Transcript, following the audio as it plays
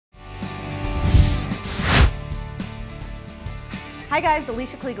Hi guys,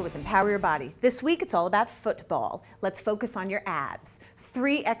 Alicia Kliega with Empower Your Body. This week it's all about football. Let's focus on your abs.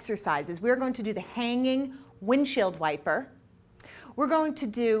 3 exercises. We're going to do the hanging windshield wiper. We're going to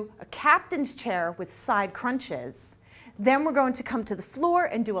do a captain's chair with side crunches. Then we're going to come to the floor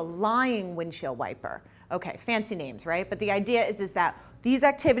and do a lying windshield wiper. Okay, fancy names, right? But the idea is that these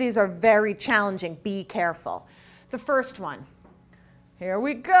activities are very challenging. Be careful. The first one. Here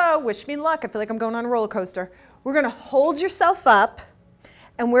we go. Wish me luck. I feel like I'm going on a roller coaster. We're going to hold yourself up,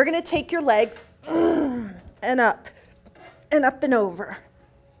 and we're going to take your legs and up and over,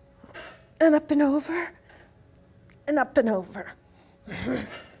 and up and over, and up and over.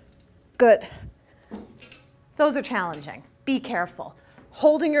 Good. Those are challenging. Be careful.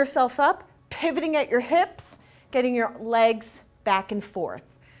 Holding yourself up, pivoting at your hips, getting your legs back and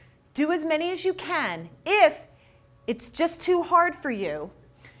forth. Do as many as you can. If it's just too hard for you,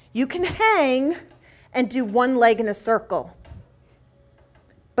 you can hang and do one leg in a circle.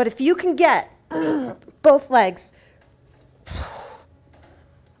 But if you can get both legs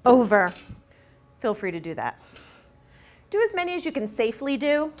over, feel free to do that. Do as many as you can safely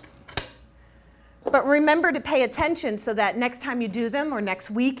do. But remember to pay attention so that next time you do them or next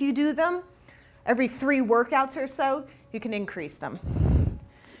week you do them, every 3 workouts or so, you can increase them.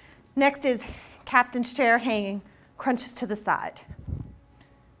 Next is captain's chair hanging, crunches to the side.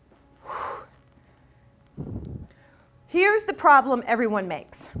 Here's the problem everyone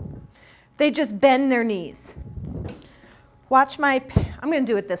makes. They just bend their knees. Watch my, I'm going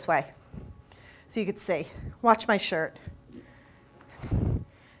to do it this way so you can see. Watch my shirt.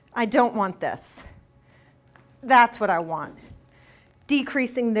 I don't want this. That's what I want.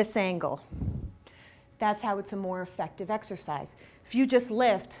 Decreasing this angle. That's how it's a more effective exercise. If you just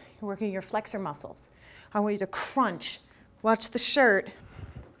lift, you're working your flexor muscles. I want you to crunch. Watch the shirt.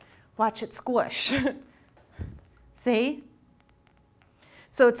 Watch it squish. See?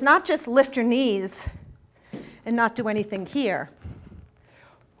 So it's not just lift your knees and not do anything here.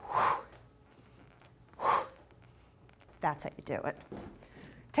 That's how you do it.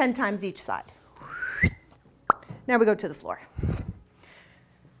 10 times each side. Now we go to the floor.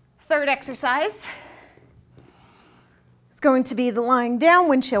 Third exercise is going to be the lying down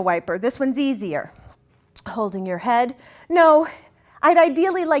windshield wiper. This one's easier. Holding your head. No, I'd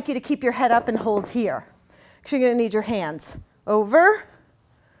ideally like you to keep your head up and hold here. Because you're going to need your hands. Over,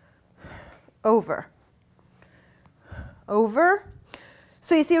 over, over.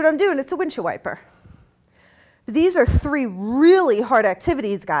 So you see what I'm doing? It's a windshield wiper. These are 3 really hard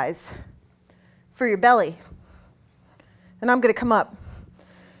activities, guys, for your belly. And I'm going to come up.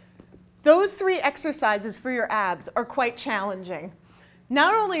 Those 3 exercises for your abs are quite challenging.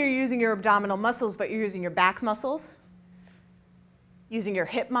 Not only are you using your abdominal muscles, but you're using your back muscles, using your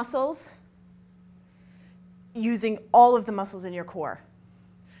hip muscles, using all of the muscles in your core.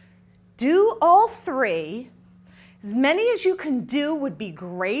 Do all 3. As many as you can do would be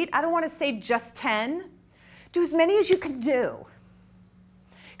great. I don't want to say just 10. Do as many as you can do.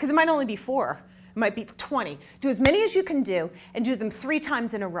 Because it might only be 4. It might be 20. Do as many as you can do and do them 3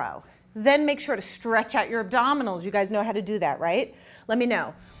 times in a row. Then make sure to stretch out your abdominals. You guys know how to do that, right? Let me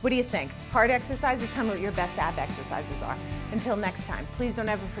know. What do you think? Hard exercises? Tell me what your best ab exercises are. Until next time, please don't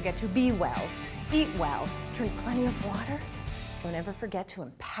ever forget to be well, eat well, drink plenty of water. Don't ever forget to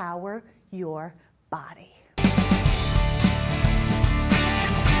empower your body.